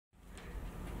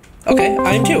Okay,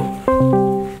 I am too.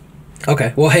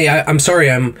 Okay, well, hey, I'm sorry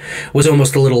was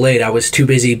almost a little late. I was too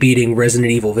busy beating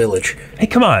Resident Evil Village. Hey,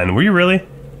 come on, were you really?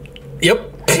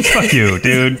 Yep. Fuck you,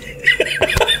 dude.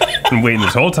 I've been waiting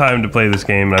this whole time to play this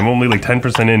game, and I'm only like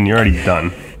 10% in, and you're already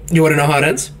done. You want to know how it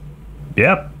ends?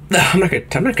 Yep. I'm not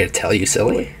gonna tell you,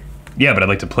 silly. Yeah, but I'd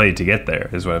like to play to get there,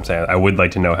 is what I'm saying. I would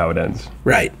like to know how it ends.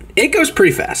 Right. It goes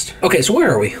pretty fast. Okay, so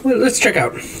where are we? Let's check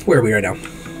out. Where are we right now?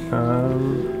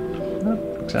 Not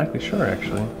exactly sure,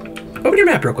 actually. Open your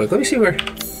map real quick. Let me see where.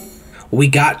 We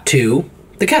got to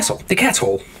the castle. The cat's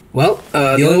hole. Well,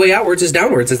 the only way outwards is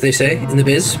downwards, as they say in the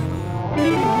biz.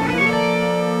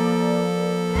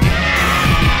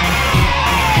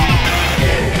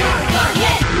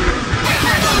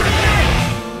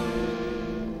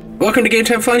 Welcome to Game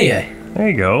Time Funnier. There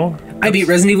you go. I beat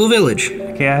Resident Evil Village.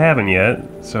 Okay, I haven't yet,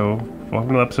 so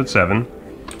welcome to episode 7.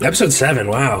 Episode 7.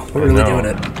 Wow, we're really doing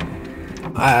it.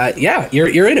 Yeah,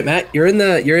 you're in it, Matt. You're in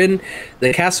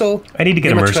the castle. I need to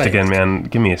get immersed again, man.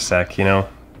 Give me a sec, you know?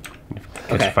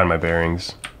 Just to find my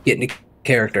bearings. Get into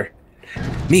character.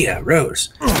 Mia, Rose,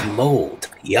 Mold,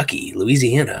 Yucky,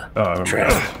 Louisiana. Oh, I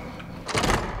remember.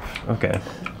 Okay.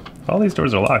 All these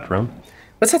doors are locked, Rome.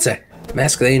 What's that say?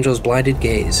 Mask of the Angel's blinded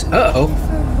gaze. Uh-oh.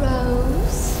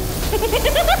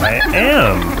 I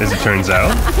am, as it turns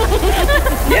out.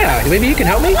 Yeah, maybe you can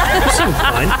help me? You seem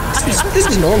fine. This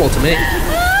is normal to me.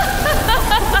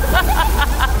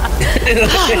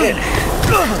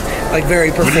 Like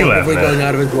very performatively going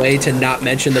out of his way to not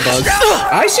mention the bugs.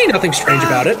 I see nothing strange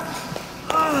about it.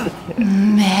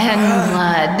 Man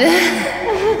blood.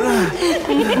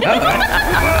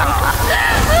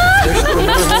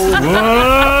 Whoa!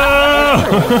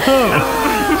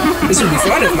 This would be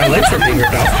fun if my legs were being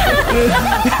ripped off.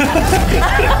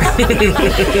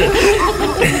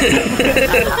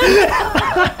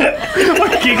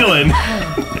 What giggling?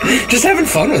 Just having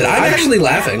fun with it. I'm actually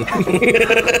laughing.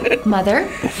 Mother,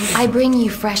 I bring you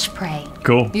fresh prey.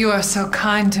 Cool. You are so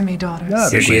kind to me, daughters. Yeah,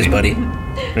 Here she is, buddy.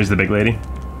 There's the big lady.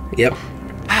 Yep.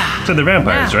 So they're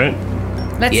vampires, right?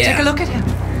 Let's take a look at him.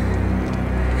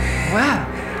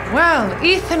 Well,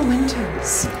 Ethan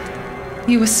Winters.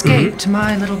 You escaped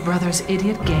my little brother's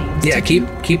idiot games. Yeah,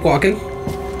 keep walking.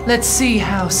 Let's see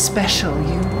how special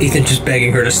you are. Ethan just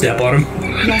begging her to step on him.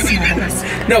 Yes, Mother, yes.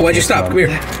 No, why'd you stop? Come here.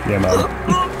 Yeah, Mom.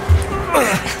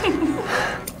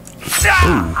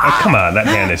 Ooh, oh, come on, that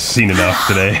hand has seen enough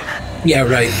today. Yeah,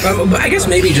 right. I guess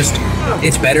maybe just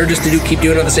it's better just to keep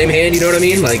doing it on the same hand. You know what I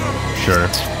mean? Like, Sure.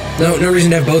 no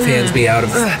reason to have both hands be out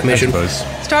of commission. I suppose.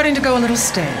 Starting to go a little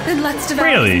stale. Then let's develop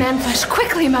Really? man flesh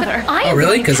quickly, Mother. Oh,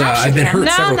 really? Because I've been hurt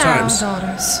several times.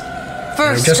 Daughters.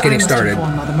 First, just getting I must started.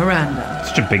 inform Mother Miranda.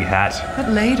 Such a big hat. But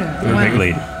later, Big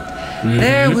lady.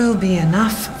 there will be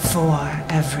enough for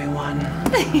everyone.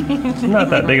 I'm not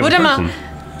that big of a person.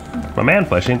 My man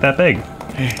flesh ain't that big.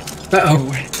 Uh-oh.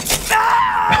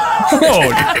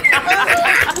 Oh.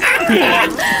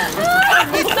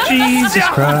 Jesus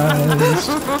Christ.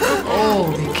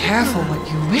 Oh, be careful what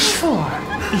you wish for,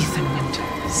 Ethan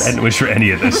Winters. I didn't wish for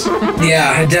any of this.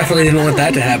 Yeah, I definitely didn't want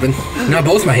that to happen. Now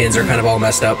both my hands are kind of all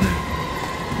messed up.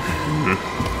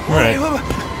 All right.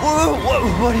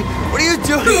 What are you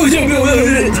doing?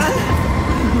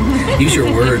 Use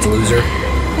your words, loser.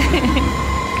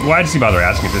 Why does he bother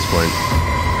asking at this point?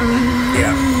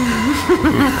 Yeah.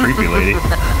 Ooh, creepy lady.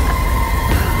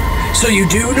 So you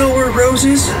do know where Rose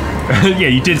is? Yeah,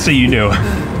 you did say you knew.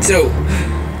 So,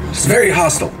 it's very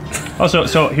hostile. Oh,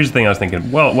 so here's the thing I was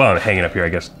thinking. Well, I'm hanging up here, I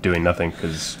guess, doing nothing,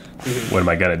 because what am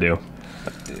I gonna do?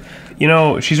 You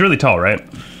know, she's really tall, right?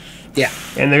 Yeah.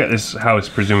 And they got this house,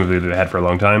 presumably, they've had for a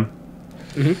long time.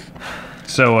 Mm-hmm.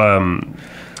 So,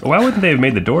 why wouldn't they have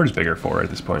made the doors bigger for her at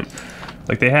this point?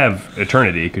 Like, they have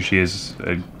eternity, because she is,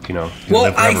 live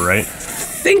forever, right? I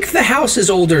think the house is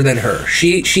older than her.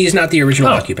 She is not the original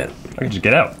occupant. I could just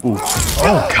get out. Ooh.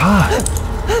 Oh, God.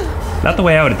 Not the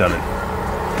way I would have done it.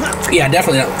 Yeah,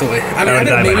 definitely not the way. I would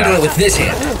have maybe done it with this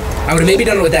hand. I would have maybe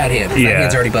done it with that hand. Yeah. That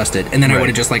hand's already busted. And then I would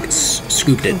have just, like,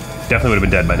 scooped it. Definitely would have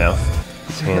been dead by now.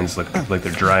 His hands look like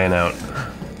they're drying out.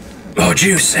 Oh,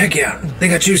 juice. Heck yeah. They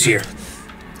got juice here.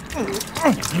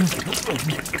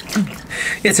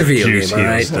 It's a video Juice game, all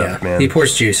right? stuff, Yeah. man. He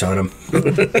pours juice on him.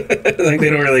 Like, they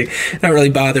don't really, not really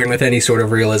bothering with any sort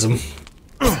of realism.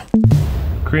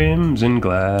 Crimson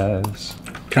glass.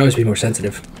 Can always be more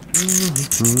sensitive.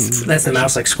 That's the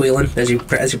mouse like squealing as you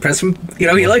press him. You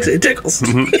know, he likes it. It tickles.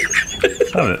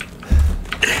 Love it.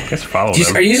 I guess follow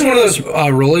them. Are you using one of those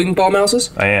rolling ball mouses?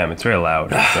 I am. It's very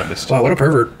loud. I've noticed. Wow, what a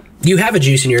pervert. You have a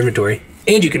juice in your inventory.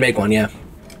 And you can make one, yeah.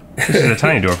 This is a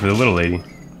tiny door for the little lady.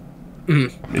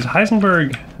 Is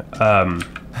Heisenberg,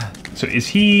 so is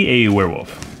he a werewolf?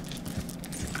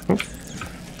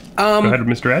 Go ahead,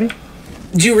 Mr. Addy.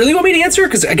 Do you really want me to answer?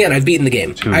 Because again, I've beaten the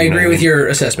game. I agree with your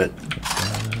assessment.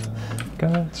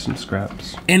 Got some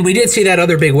scraps. And we did see that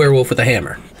other big werewolf with a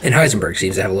hammer. And Heisenberg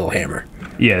seems to have a little hammer.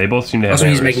 Yeah, they both seem to have Also,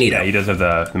 he's hammers. Magneto. Yeah, he does have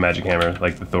the magic hammer,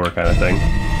 like the Thor kind of thing.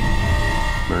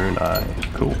 Maroon eye.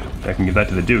 Cool. I can give that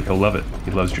to the Duke. He'll love it.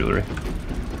 He loves jewelry.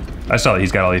 I saw that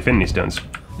he's got all the Affinity Stones.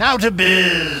 Now to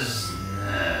biz.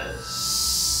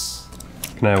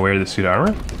 Can I wear the suit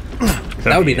armor?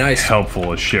 That would be nice.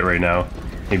 Helpful as shit right now.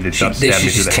 Maybe they stop She stabbing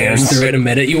me through just the tears hands. through it in a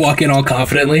minute. You walk in all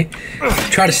confidently.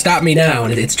 Try to stop me now,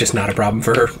 and it's just not a problem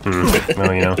for her.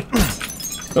 Well, you know.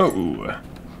 Oh.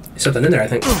 Something in there, I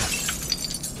think.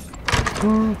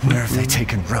 Where have they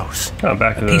taken Rose? Oh,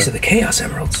 back to Piece of the Chaos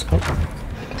Emeralds.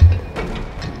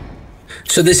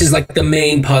 So this is like the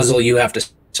main puzzle you have to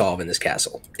solve in this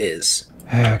castle. Is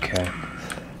Okay.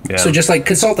 Yeah. so just like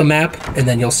consult the map, and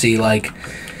then you'll see like.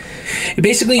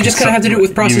 Basically, you just kind of have to do it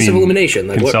with process You of mean elimination.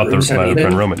 Like consult what rooms have you the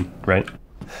been? Roman, right?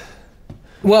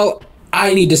 Well,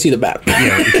 I need to see the map.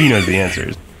 Yeah, he knows the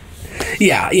answers.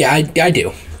 Yeah, I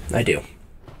do.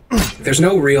 There's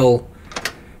no real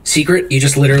secret. You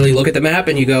just literally look at the map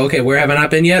and you go, okay, where have I not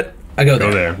been yet? I go there.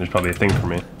 Go there. There's probably a thing for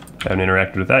me. I haven't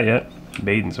interacted with that yet.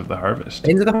 Maidens of the Harvest.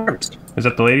 Into the harvest. Is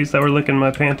that the ladies that were licking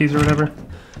my panties or whatever?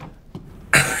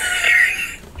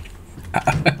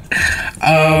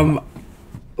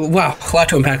 Wow, a lot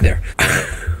to unpack there.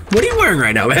 What are you wearing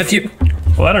right now, Matthew?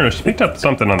 Well, I don't know. She picked up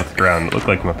something on the ground. It looked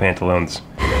like my pantaloons.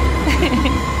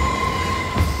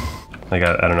 Like,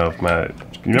 I don't know if my... You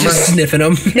remember? Just sniffing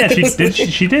them. Yeah,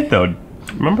 she did, though.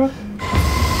 Remember?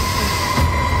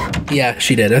 Yeah,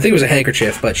 she did. I think it was a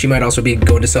handkerchief, but she might also be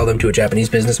going to sell them to a Japanese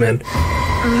businessman.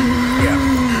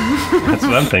 That's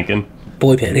what I'm thinking.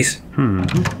 Boy panties.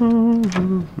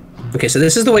 Okay, so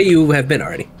this is the way you have been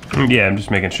already. Yeah, I'm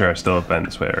just making sure I still have been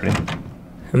this way already.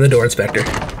 I'm the door inspector.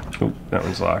 Oh, that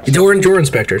one's locked. Door and drawer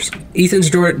inspectors. Ethan's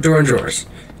door and drawers.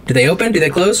 Do they open? Do they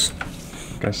close?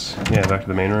 Guess, yeah, back to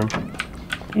the main room.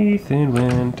 Ethan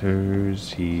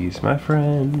Winters, he's my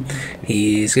friend.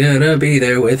 He's gonna be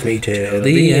there with me till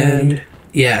the end.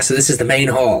 Yeah, so this is the main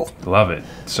hall. Love it.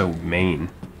 It's so main.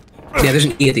 Yeah, there's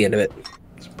an E at the end of it.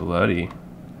 It's bloody.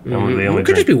 They It only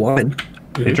could just be drink, one.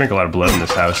 they drink a lot of blood in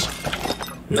this house.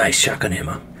 Nice shotgun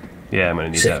ammo. Yeah, I'm gonna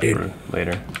need Sick, that dude. for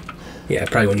later. Yeah,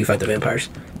 probably when you fight the vampires.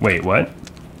 Wait, what?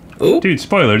 Ooh. Dude,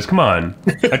 spoilers, come on.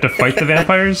 I have to fight the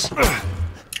vampires?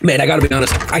 Man, I gotta be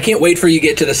honest. I can't wait for you to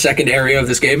get to the second area of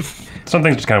this game. Some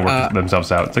things just kind of work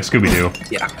themselves out. It's like Scooby-Doo.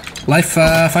 Yeah. Life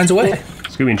finds a way.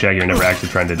 Scooby and Shaggy are never actually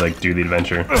trying to, like, do the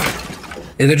adventure.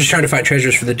 Yeah, they're just trying to find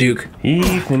treasures for the Duke.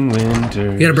 Ethan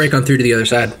Winters. You gotta break on through to the other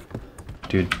side.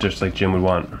 Dude, just like Jim would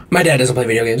want. My dad doesn't play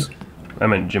video games. I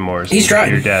meant Jim Morrison. He's tried.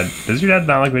 Your dad. Does your dad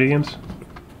not like video games?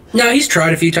 No, he's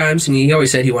tried a few times, and he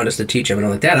always said he wanted us to teach him. And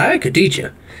I'm like, Dad, I could teach you.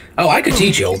 Oh, I could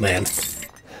teach you, old man.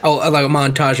 Oh, like a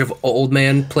montage of old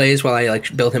man plays while I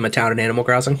like build him a town in Animal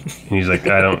Crossing. And he's like,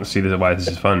 I don't see why this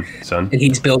is fun, son. And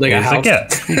he's building a He's house. like, yeah,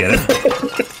 you get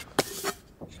it.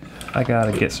 I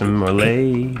gotta get some more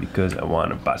lay because I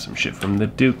want to buy some shit from the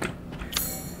Duke.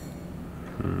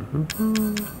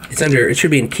 It's under. It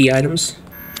should be in key items.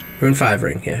 Rune 5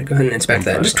 ring. Yeah, go ahead and inspect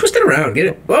that. 5. Just twist it around. Get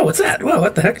it. Whoa, what's that? Whoa,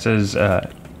 what the heck? It says,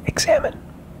 examine.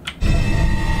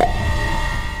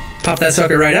 Pop that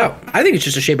sucker right out. I think it's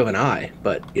just a shape of an eye,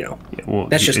 but you know, Yeah, well,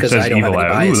 that's just it because says I don't have evil any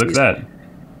eye. Ooh, biases. look at that.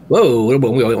 Whoa,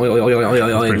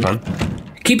 Pretty fun.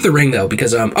 Keep the ring though,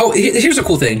 because here's a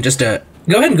cool thing. Just go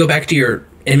ahead and go back to your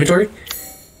inventory.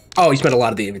 Oh, you spent a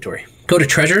lot of the inventory. Go to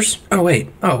treasures. Oh wait,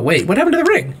 what happened to the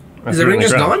ring? Is the threw it ring on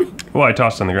just ground. gone? Well, I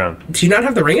tossed it on the ground. Do you not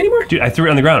have the ring anymore? Dude, I threw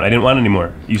it on the ground. I didn't want it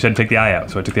anymore. You said take the eye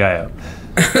out, so I took the eye out.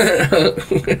 I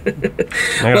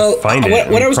gotta Well, find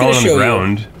it. what I was crawling gonna on show the you-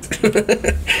 ground.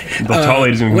 The tall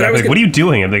lady's gonna come what I back was like, what are you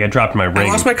doing? I'm like, I dropped my I ring.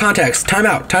 lost my contacts. Time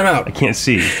out. I can't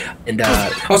see. And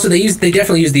also, they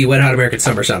definitely use the Wet Hot American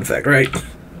Summer sound effect, right?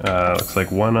 Looks like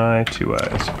one eye, two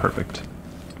eyes. Perfect.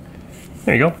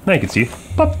 There you go. Now you can see.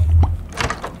 Pop.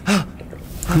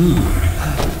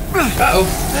 Uh-oh.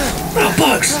 Oh,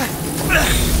 bugs.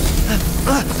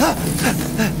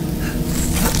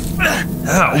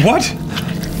 Ah, what?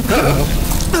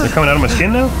 Uh-oh. They're coming out of my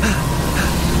skin now?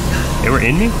 They were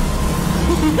in me?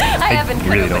 I haven't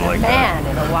really cuddled don't with like a man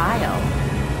in a while.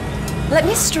 Let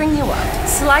me string you up,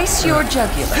 slice your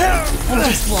jugular, and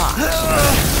just watch.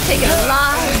 Take a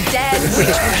live, dead witch with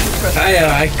you for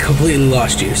I completely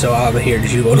lost you, so I'm here.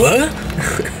 Did you go, what?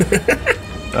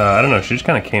 I don't know. She just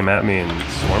kind of came at me and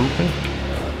swarmed me.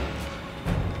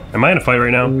 Am I in a fight right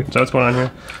now? Is that what's going on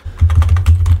here?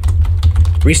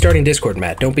 Restarting Discord,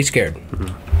 Matt. Don't be scared.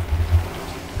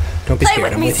 Don't be Play scared.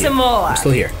 with I'm me with you. some more. I'm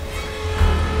still here.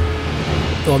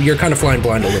 Well, you're kind of flying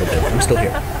blind a little bit. I'm still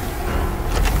here.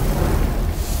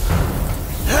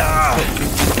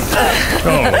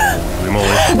 Holy moly.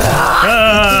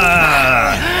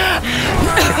 Ah!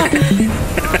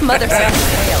 Mother said you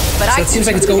failed, but So it seems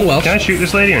like it's going well. Can I shoot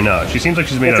this lady or no? She seems like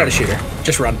she's made We'll out try to of... shoot her.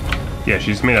 Just run. Yeah,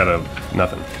 she's made out of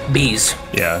nothing. Bees.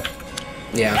 Yeah.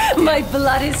 Yeah. My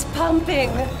blood is pumping.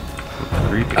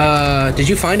 Creepy. Did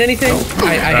you find anything?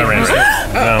 I ran straight.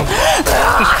 No.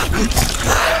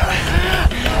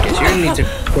 Okay, so you're gonna need to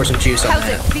pour some juice on How's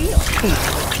that. it feel?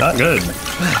 Not good.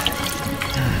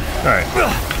 Alright.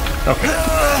 Okay.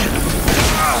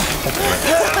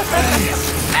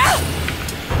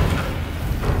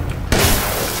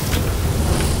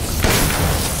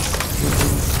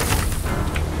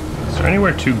 Is there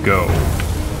anywhere to go?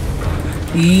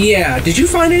 Yeah. Did you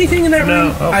find anything in that No.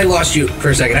 room? Oh. I lost you for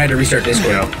a second. I had to restart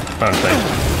Discord. No. Found a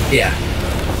thing. Yeah.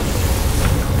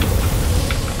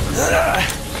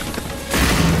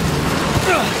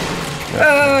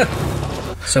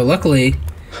 So luckily,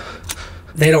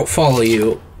 they don't follow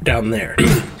you down there.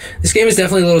 This game is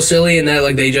definitely a little silly in that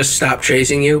like they just stop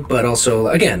chasing you, but also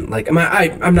again like I'm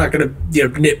not gonna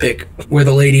nitpick where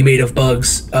the lady made of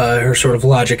bugs her sort of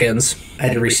logic ends. I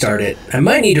had to restart it. I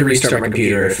might need to restart my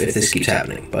computer if this keeps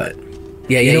happening, but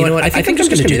yeah, you know what? I think I'm just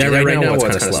gonna do that right now. It's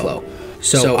kind of slow.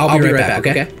 So I'll be right back.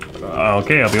 Okay.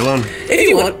 Okay, I'll be alone. If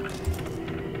you want.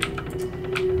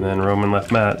 And then Roman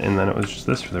left Matt, and then it was just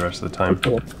this for the rest of the time.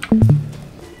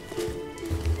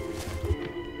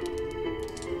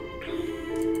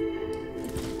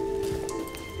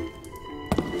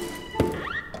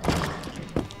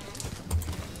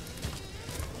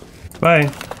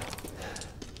 Bye.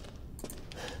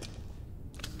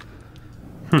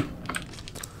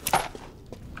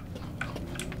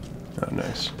 Oh,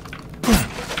 nice.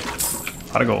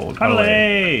 Pot of gold.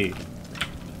 Hallelujah.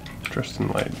 Dressed in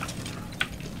light.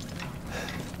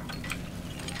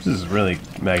 This is really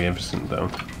magnificent, though.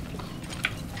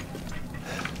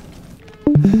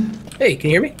 Hey, can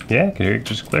you hear me? Yeah, I can hear you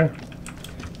just clear.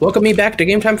 Welcome me back to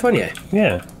Game Time Fun, yeah.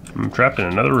 Yeah, I'm trapped in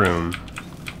another room.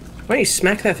 Why don't you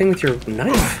smack that thing with your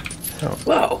knife? Oh.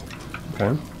 Whoa.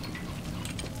 Okay.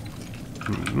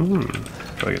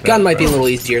 Gun might be a little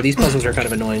easier. These puzzles are kind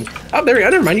of annoying. Oh, there we go.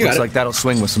 Never mind. You Looks got like that'll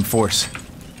swing with some force.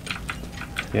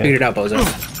 Yeah. Figured it out, Bozo.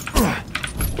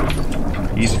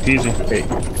 Easy peasy. Hey.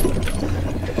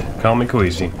 Call me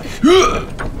Queasy.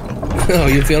 Oh,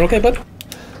 you feeling okay, bud?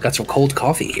 Got some cold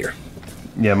coffee here.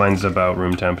 Yeah, mine's about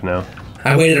room temp now.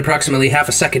 I waited approximately half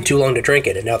a second too long to drink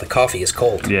it, and now the coffee is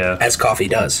cold. Yeah. As coffee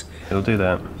does. It'll do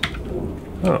that.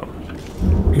 Oh,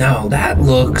 Now, that let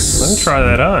me looks try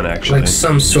that on, actually. like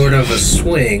some sort of a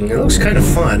swing. It looks kind of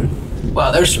fun.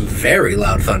 Wow, there's some very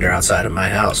loud thunder outside of my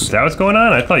house. Is that what's going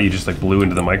on? I thought you just like blew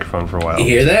into the microphone for a while. You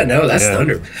hear that? No, that's Yeah.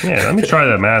 thunder. Yeah, let me try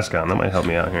that mask on. That might help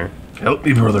me out here. Help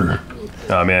me, brother.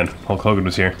 Oh man, Hulk Hogan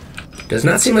was here. Does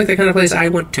not seem like the kind of place I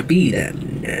want to be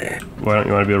then. Why don't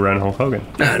you want to be around Hulk Hogan?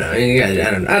 No, I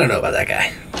don't know about that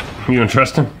guy. You don't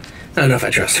trust him? I don't know if I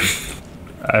trust him.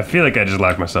 I feel like I just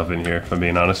locked myself in here, if I'm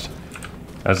being honest.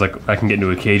 I was like, I can get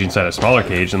into a cage inside a smaller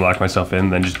cage and lock myself in,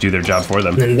 then just do their job for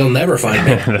them. And they'll never find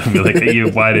me. They'll be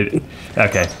like, why did...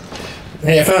 Okay.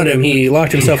 Hey, I found him. He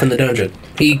locked himself in the dungeon.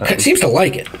 He seems to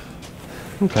like it.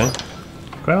 Okay.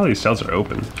 Glad all these cells are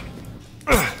open.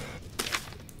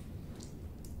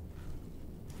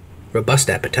 Robust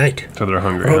appetite. So they're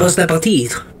hungry. huh? Robust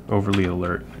appetite. Overly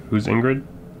alert. Who's Ingrid?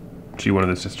 She one of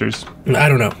the sisters? I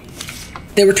don't know.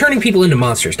 They were turning people into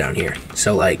monsters down here.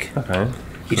 So, like, Okay.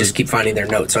 you just keep finding their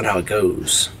notes on how it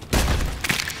goes.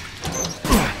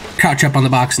 Crouch up on the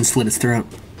box and slit its throat.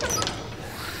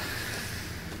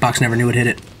 Box never knew it hit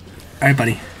it. Alright,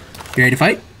 buddy. You ready to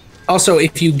fight? Also,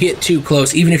 if you get too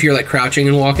close, even if you're, like, crouching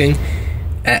and walking,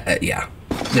 yeah.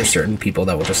 There's certain people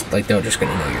that will just, like, they're just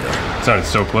gonna know you're there. It sounded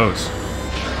so close.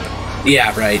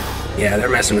 Yeah, right. Yeah, they're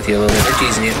messing with you a little bit. They're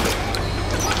teasing you.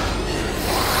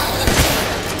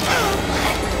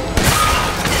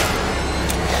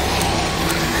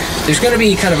 There's gonna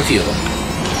be kind of a few of them.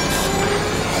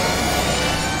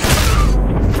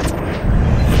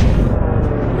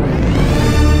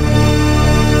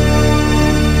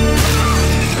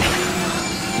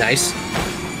 Nice.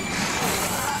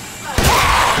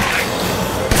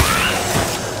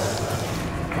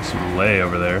 Some lay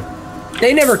over there.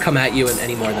 They never come at you in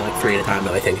any more than like 3 at a time,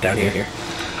 though, I think, down here.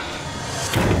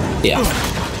 Yeah.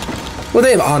 Well,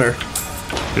 they have honor.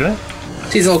 Do they?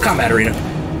 See, it's a little combat arena.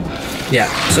 Yeah,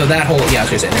 so that whole... Yeah, I was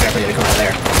gonna say, they're definitely gonna come out of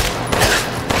there.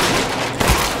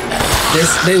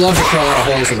 They love to crawl out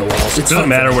of holes in the walls. It Doesn't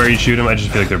matter where you shoot them, I just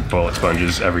feel like they're bullet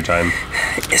sponges every time.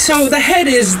 So the head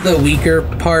is the weaker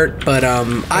part, but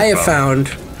I have found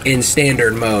in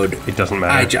standard mode, It doesn't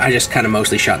matter. I just kind of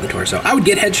mostly shot in the torso. I would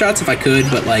get headshots if I could,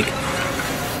 but like,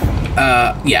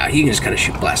 yeah, you can just kind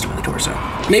of blast him in the torso.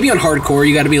 Maybe on hardcore,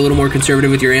 you got to be a little more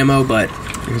conservative with your ammo, but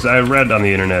Because I read on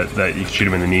the internet that you can shoot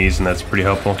him in the knees, and that's pretty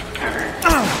helpful.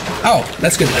 oh,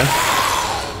 that's good to know.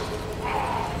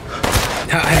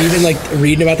 Have you been like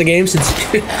reading about the game since?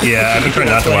 Yeah, I've been trying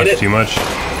not to watch Played it? too much.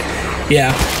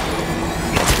 Yeah.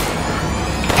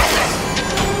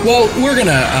 Well, we're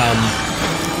gonna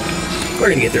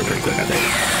get through it pretty quick, I think.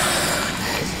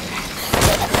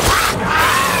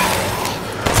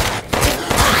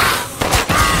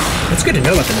 That's good to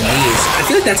know about the knees. I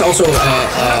feel like that's also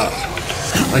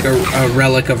like a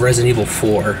relic of Resident Evil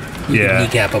 4. You Yeah. can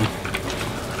kneecap them.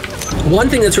 One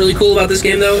thing that's really cool about this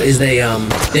game, though, is they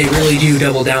really do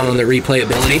double down on the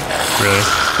replayability, Really?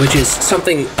 which is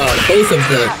something both of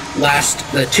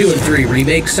the 2 and 3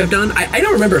 remakes have done. I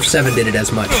don't remember if 7 did it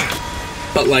as much,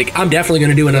 but like I'm definitely going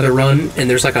to do another run, and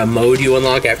there's like a mode you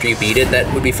unlock after you beat it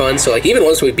that would be fun. So like even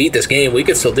once we beat this game, we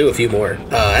could still do a few more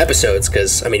episodes,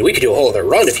 because I mean we could do a whole other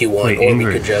run if you want, Wait, or we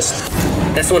Ingrid. could just.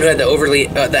 That's the one who had the overly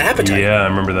the appetite. Yeah, I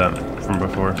remember that from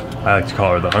before. I like to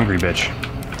call her the hungry bitch.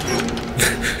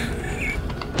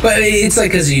 But it's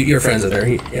like because you're friends with her.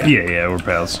 Yeah. Yeah, we're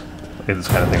pals. It's this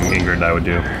kind of thing Ingrid and I would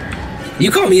do. You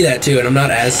call me that too, and I'm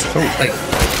not as like.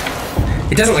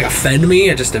 It doesn't like offend me.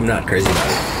 I just am not crazy about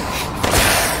it.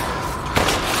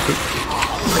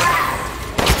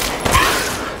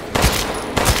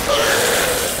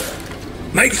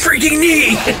 My freaking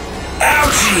knee!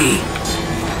 Ouchie!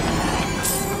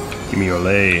 Give me your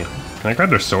lay. Can I grab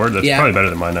their sword? That's Yeah. probably better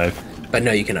than my knife. But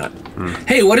no, you cannot.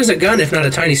 Hey, what is a gun if not a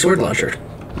tiny sword launcher?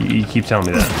 You keep telling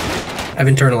me that. I've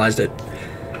internalized it.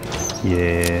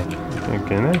 Yeah.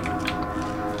 Okay.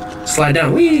 Slide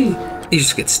down. Whee! You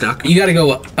just get stuck. You gotta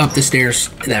go up the stairs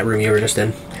in that room you were just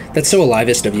in. That's so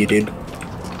alivist of you, dude.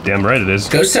 Damn right it is.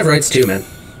 Ghosts have rights too, man.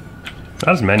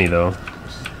 Not as many though.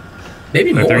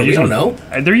 Maybe more. We don't know.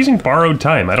 They're using borrowed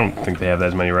time. I don't think they have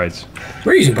as many rights.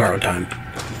 We're using borrowed time.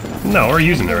 No, we're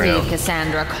using it right Believe now.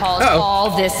 Cassandra caused Uh-oh.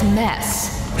 all this mess.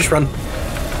 Just run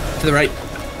to the right.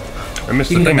 I missed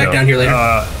You the can come thing back though. down here later.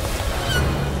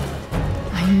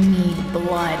 I need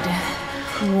blood.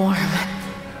 Warm.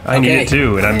 I need Okay. it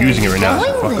too, and I'm using it right now.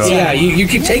 So fuck off. Yeah, you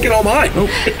keep taking all mine. Come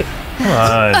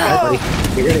on.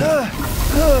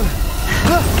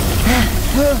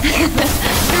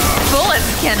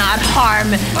 Bullets cannot harm.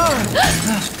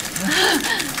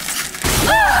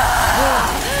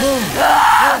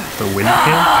 The wind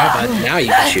can? But now you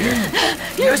can shoot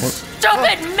her. You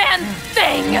stupid man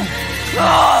thing!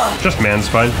 Just man's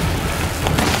fine.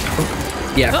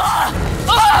 Yeah.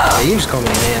 Yeah, you can just call me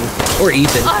man. Or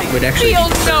Ethan. I would actually. feel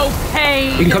no You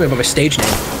pain. can call me by my stage name.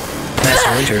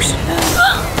 Master Winters.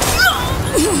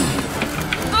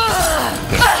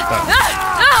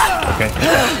 Okay.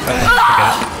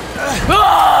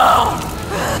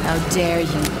 How dare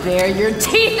you bare your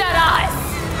teeth at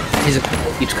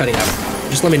us! Keeps cutting out.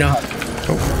 Just let me know.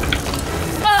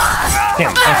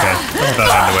 Damn. Okay. I thought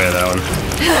I had the way of that one.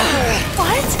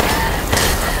 What?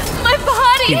 My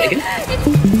body! You making it? It's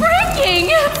breaking!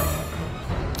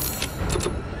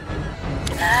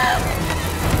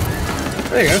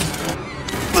 There you go.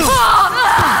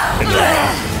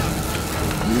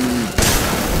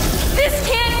 This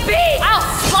can't be! I'll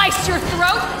slice your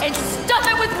throat and stuff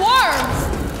it with worms!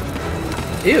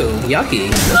 Ew, yucky.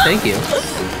 No, thank you.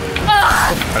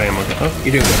 I am okay. Oh,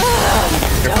 You're doing good.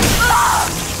 Careful.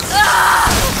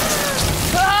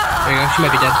 There you go. She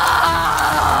might be dead.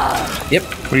 Yep.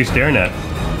 what are you staring at?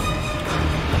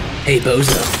 Hey,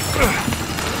 Bozo.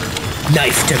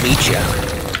 Nice to meet ya.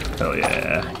 Hell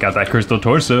yeah. Got that crystal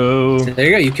torso. There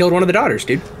you go. You killed one of the daughters,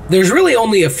 dude. There's really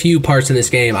only a few parts in this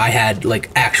game I had like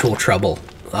actual trouble.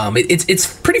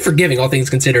 It's pretty forgiving, all things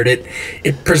considered.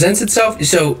 It presents itself,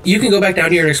 so you can go back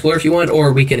down here and explore if you want,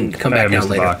 or we can come I back have down missed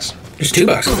the later. box. There's 2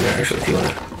 boxes in there actually if you want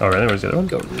to Oh, really? Where's the other one?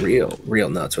 go real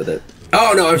nuts with it.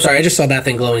 Oh no, I'm sorry. I just saw that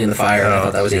thing glowing in the fire. And I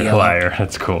thought that was a you're yellow. liar.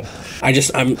 That's cool.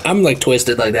 I'm like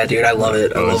twisted like that, dude. I love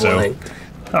it. I love Bozo. wine.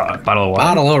 Oh, bottle of water.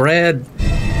 Bottle of red.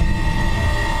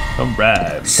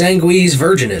 Alright. Sanguis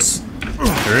Virginis.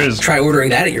 There is. Try ordering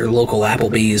that at your local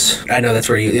Applebee's. I know that's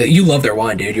where you love their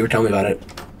wine, dude. You were telling me about it.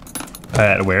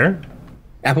 At where?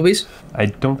 Applebee's? I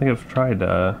don't think I've tried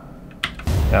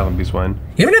Applebee's wine.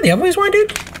 You haven't had the Applebee's wine,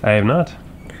 dude? I have not.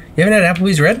 You haven't had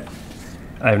Applebee's red?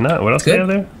 I have not. What else do they have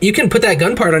there? You can put that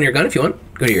gun part on your gun if you want.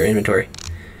 Go to your inventory.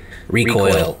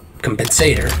 Recoil.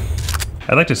 Compensator.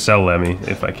 I'd like to sell Lemmy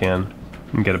if I can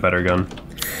and get a better gun.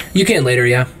 You can later,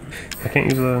 yeah. I can't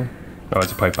use the... Oh,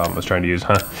 it's a pipe bomb I was trying to use,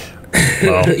 huh?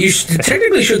 Well, You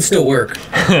technically should still work.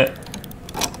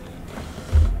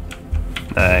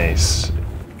 Nice.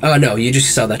 Oh no, you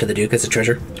just sell that to the Duke as a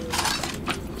treasure.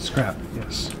 Scrap,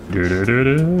 yes.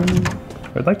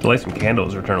 I'd like to light some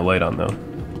candles or turn a light on, though.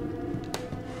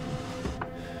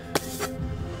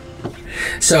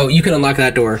 So you can unlock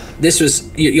that door. This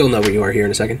was you'll know where you are here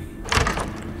in a second.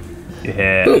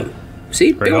 Yeah. Boom.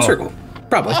 See, big old all. circle.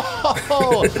 Probably.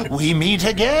 Oh, we meet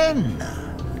again.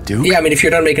 Duke? Yeah, I mean, if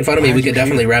you're done making fun of me, we could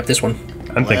definitely wrap this one.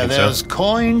 I'm Where thinking there's so.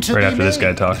 coin to Right be after this guy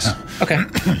made. talks. Okay.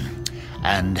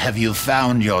 And have you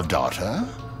found your daughter?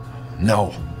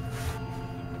 No.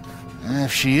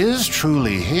 If she is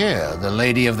truly here, the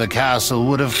lady of the castle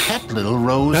would have kept little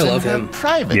Rose I in love her him.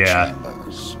 private Yeah.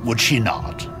 chambers, would she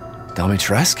not?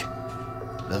 Domitresk?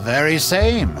 The very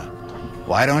same.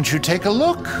 Why don't you take a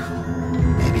look?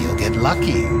 Maybe you'll get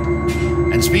lucky.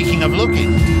 And speaking of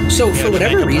looking, So care for to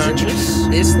whatever make a reason, purchase?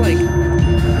 this like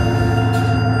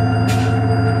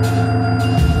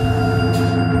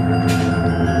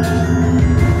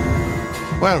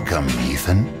Welcome,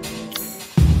 Ethan.